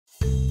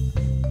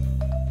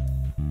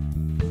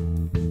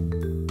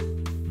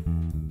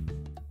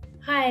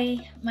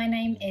Hi, my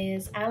name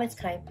is Alice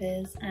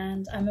Kuipers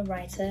and I'm a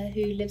writer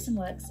who lives and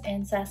works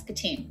in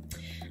Saskatoon.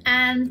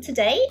 And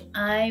today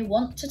I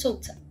want to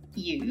talk to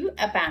you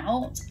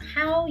about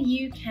how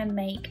you can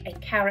make a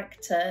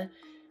character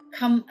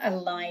come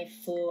alive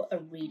for a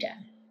reader.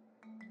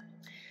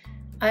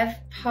 I've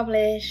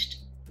published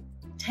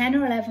 10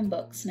 or 11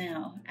 books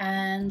now,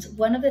 and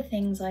one of the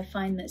things I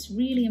find that's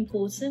really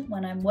important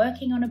when I'm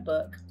working on a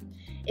book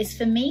is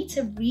for me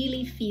to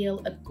really feel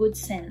a good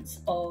sense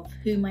of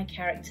who my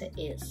character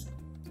is.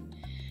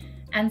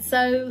 And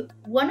so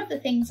one of the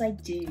things I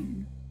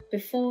do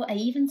before I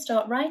even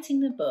start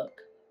writing the book,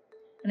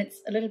 and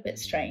it's a little bit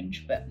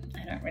strange, but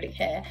I don't really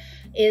care,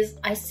 is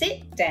I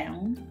sit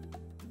down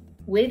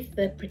with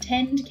the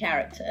pretend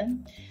character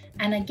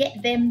and I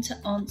get them to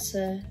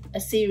answer a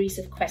series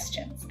of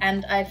questions.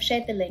 And I've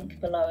shared the link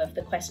below of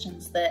the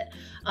questions that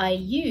I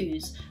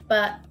use,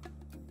 but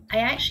I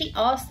actually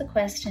ask the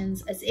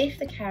questions as if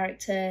the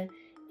character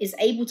is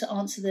able to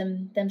answer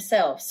them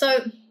themselves.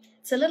 So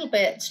it's a little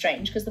bit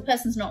strange because the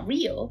person's not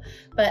real,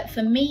 but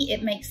for me,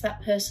 it makes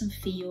that person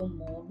feel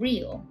more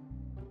real.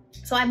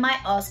 So I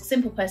might ask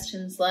simple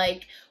questions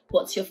like,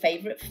 what's your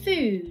favorite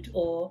food?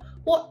 Or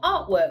what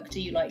artwork do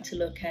you like to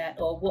look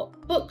at? Or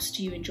what books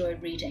do you enjoy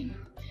reading?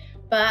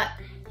 But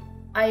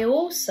I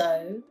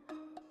also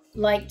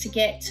like to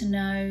get to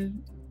know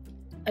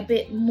a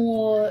bit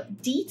more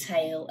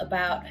detail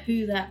about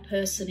who that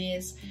person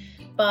is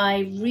by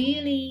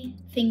really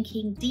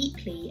thinking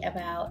deeply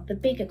about the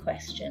bigger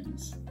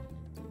questions.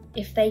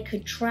 If they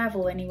could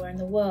travel anywhere in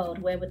the world,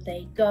 where would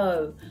they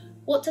go?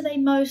 What do they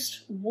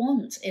most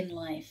want in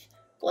life?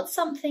 What's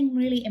something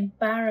really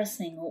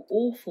embarrassing or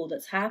awful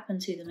that's happened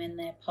to them in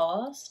their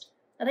past?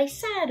 Are they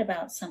sad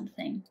about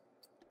something?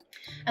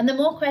 And the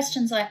more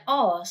questions I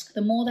ask,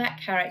 the more that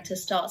character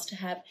starts to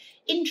have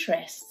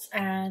interests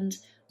and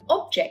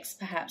objects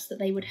perhaps that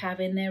they would have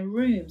in their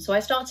room. So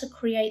I start to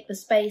create the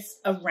space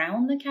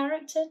around the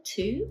character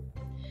too.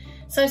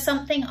 So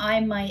something I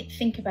might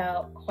think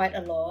about quite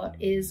a lot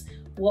is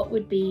what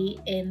would be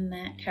in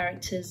that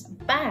character's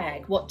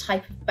bag? What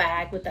type of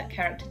bag would that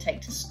character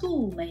take to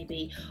school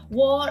maybe?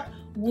 What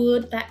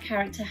would that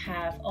character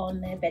have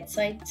on their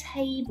bedside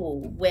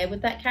table? Where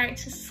would that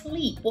character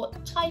sleep?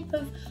 What type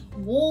of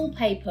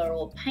wallpaper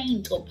or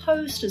paint or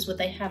posters would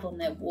they have on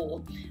their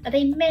wall? Are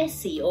they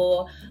messy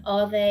or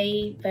are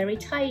they very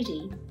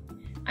tidy?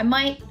 I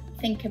might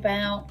think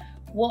about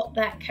what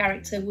that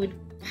character would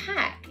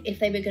pack if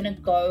they were going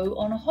to go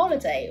on a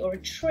holiday or a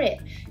trip.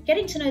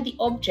 Getting to know the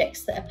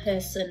objects that a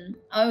person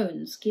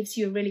owns gives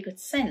you a really good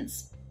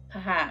sense,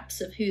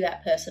 perhaps, of who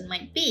that person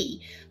might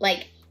be.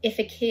 Like if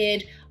a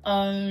kid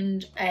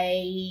owned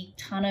a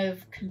ton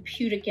of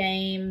computer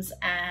games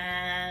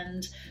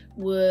and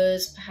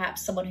was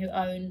perhaps someone who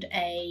owned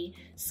a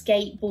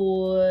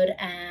skateboard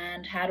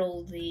and had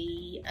all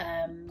the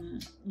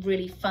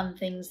really fun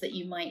things that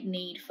you might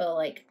need for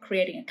like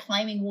creating a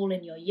climbing wall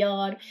in your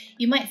yard,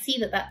 you might see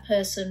that that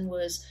person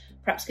was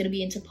perhaps going to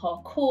be into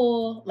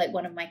parkour, like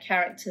one of my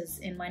characters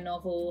in my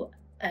novel,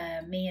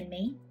 Me and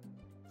Me.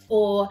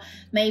 Or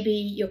maybe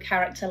your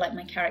character, like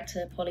my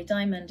character Polly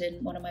Diamond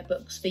in one of my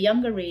books for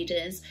younger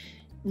readers,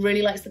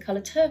 really likes the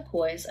colour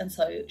turquoise, and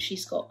so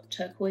she's got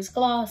turquoise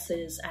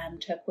glasses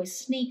and turquoise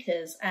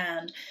sneakers,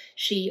 and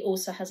she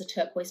also has a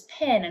turquoise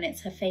pen and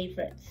it's her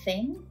favourite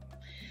thing.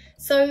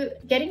 So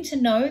getting to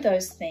know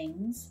those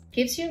things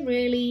gives you a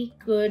really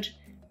good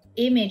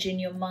image in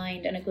your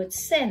mind and a good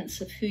sense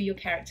of who your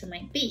character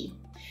might be.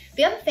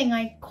 The other thing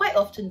I quite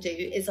often do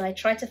is I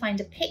try to find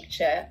a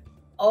picture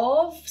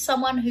of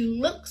someone who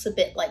looks a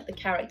bit like the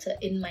character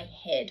in my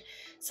head.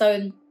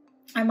 So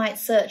I might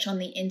search on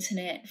the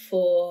internet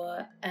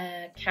for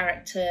a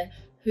character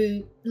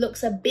who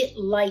looks a bit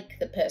like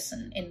the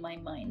person in my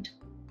mind,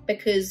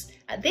 because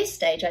at this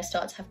stage I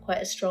start to have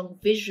quite a strong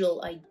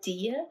visual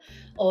idea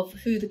of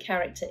who the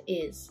character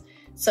is.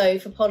 So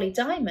for Polly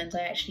Diamond,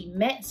 I actually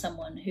met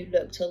someone who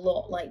looked a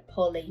lot like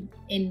Polly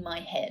in my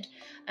head,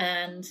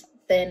 and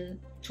then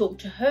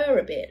talked to her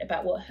a bit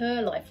about what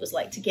her life was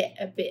like to get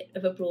a bit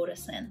of a broader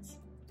sense.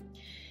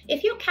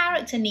 If your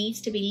character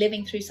needs to be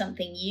living through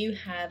something you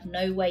have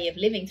no way of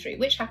living through,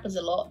 which happens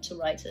a lot to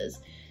writers,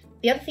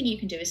 the other thing you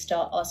can do is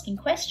start asking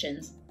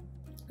questions.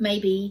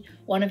 Maybe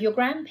one of your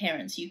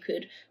grandparents you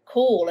could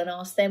call and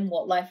ask them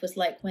what life was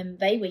like when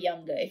they were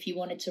younger if you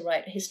wanted to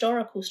write a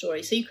historical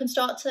story. So you can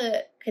start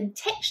to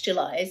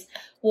contextualize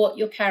what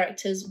your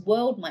character's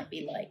world might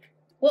be like.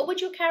 What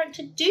would your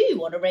character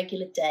do on a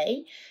regular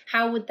day?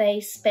 How would they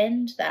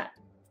spend that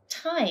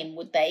time?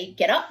 Would they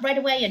get up right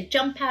away and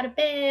jump out of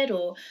bed,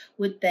 or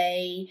would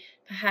they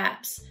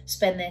perhaps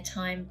spend their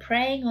time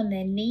praying on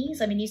their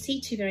knees? I mean, you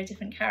see two very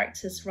different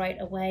characters right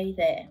away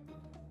there.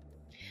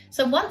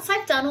 So once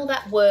I've done all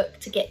that work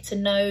to get to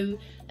know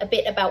a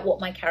bit about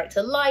what my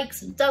character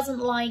likes and doesn't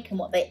like, and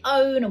what they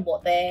own and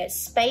what their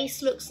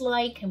space looks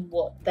like and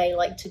what they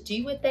like to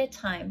do with their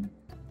time,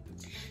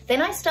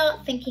 then I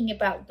start thinking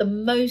about the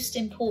most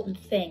important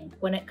thing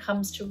when it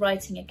comes to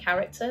writing a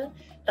character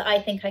that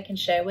I think I can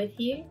share with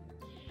you.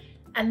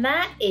 And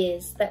that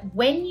is that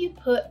when you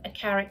put a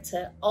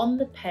character on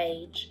the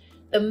page,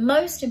 the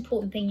most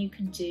important thing you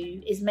can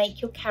do is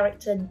make your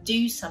character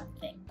do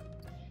something.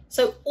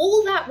 So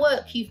all that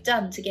work you've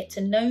done to get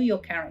to know your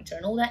character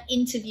and all that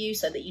interview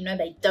so that you know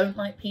they don't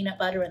like peanut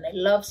butter and they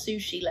love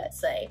sushi, let's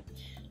say,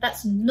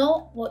 that's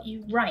not what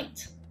you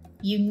write.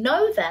 You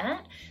know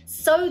that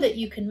so that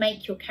you can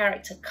make your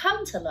character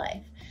come to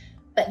life,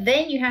 but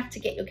then you have to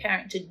get your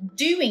character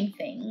doing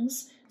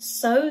things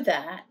so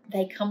that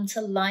they come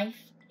to life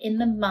in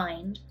the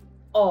mind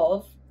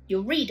of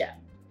your reader.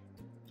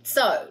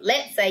 So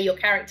let's say your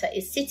character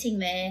is sitting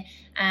there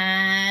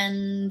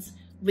and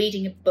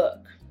reading a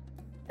book.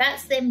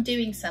 That's them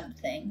doing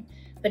something,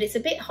 but it's a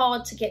bit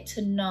hard to get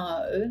to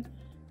know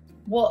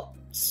what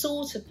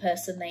sort of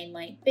person they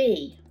might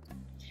be.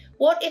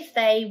 What if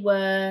they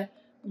were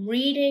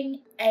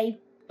reading a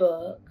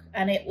book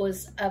and it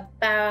was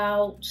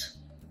about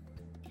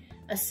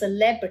a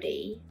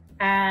celebrity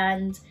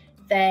and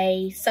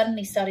they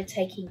suddenly started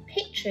taking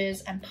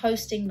pictures and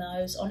posting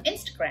those on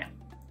Instagram?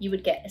 You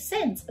would get a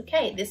sense,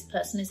 okay, this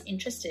person is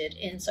interested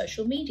in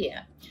social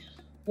media.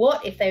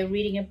 What if they were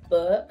reading a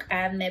book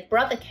and their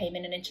brother came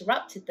in and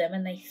interrupted them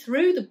and they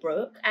threw the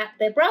book at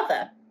their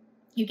brother?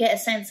 You get a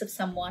sense of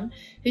someone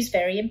who's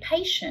very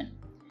impatient.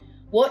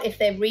 What if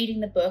they're reading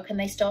the book and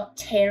they start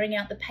tearing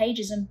out the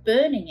pages and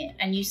burning it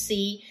and you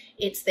see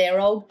it's their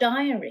old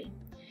diary?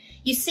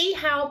 You see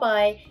how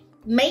by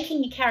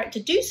making your character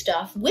do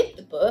stuff with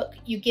the book,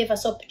 you give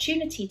us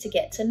opportunity to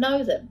get to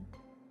know them.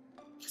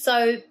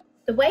 So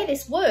the way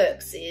this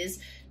works is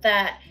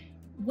that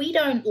we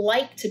don't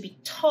like to be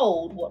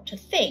told what to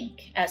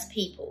think as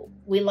people.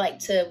 We like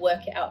to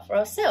work it out for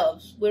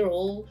ourselves. We're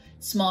all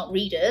smart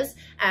readers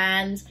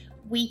and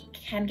we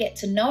can get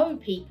to know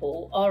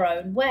people our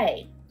own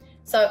way.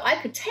 So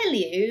I could tell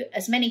you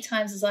as many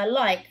times as I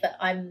like that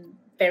I'm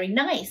a very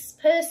nice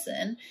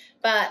person,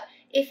 but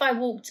if I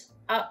walked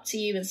up to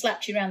you and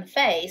slapped you around the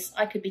face,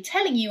 I could be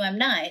telling you I'm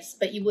nice,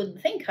 but you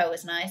wouldn't think I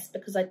was nice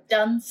because I'd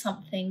done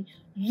something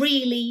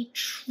really,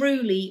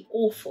 truly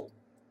awful,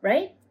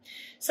 right?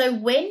 So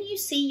when you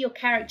see your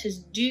characters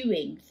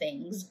doing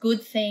things,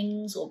 good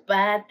things or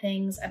bad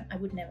things, and I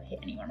would never hit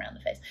anyone around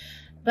the face,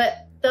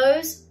 but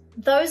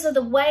those are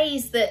the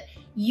ways that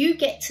you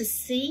get to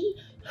see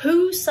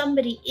who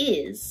somebody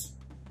is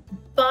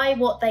by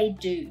what they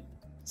do.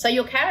 So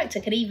your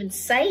character can even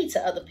say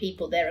to other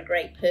people they're a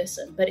great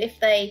person, but if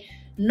they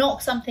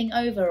knock something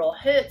over or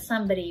hurt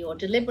somebody or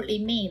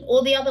deliberately mean,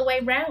 or the other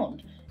way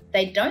round,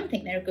 they don't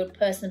think they're a good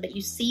person, but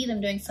you see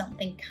them doing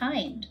something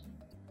kind.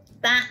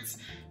 That's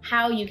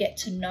how you get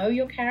to know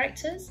your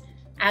characters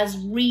as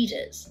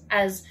readers,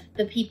 as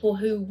the people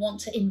who want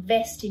to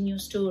invest in your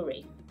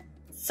story.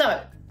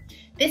 So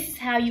this is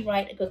how you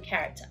write a good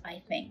character,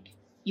 I think.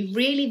 You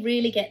really,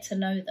 really get to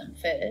know them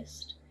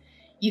first.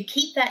 You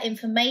keep that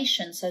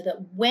information so that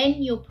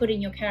when you're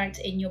putting your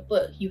character in your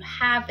book, you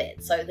have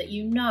it so that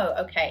you know,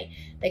 okay,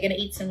 they're going to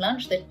eat some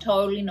lunch. They're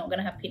totally not going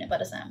to have peanut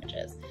butter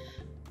sandwiches.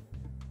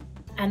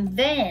 And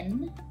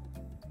then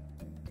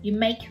you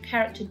make your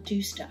character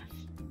do stuff.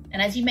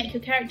 And as you make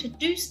your character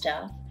do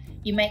stuff,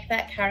 you make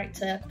that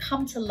character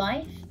come to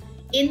life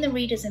in the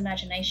reader's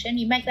imagination.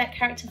 You make that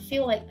character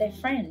feel like their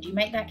friend. You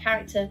make that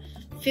character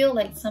feel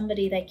like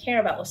somebody they care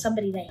about or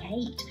somebody they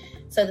hate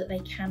so that they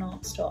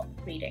cannot stop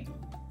reading.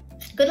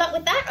 Good luck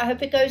with that. I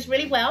hope it goes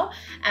really well,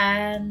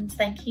 and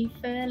thank you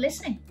for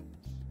listening.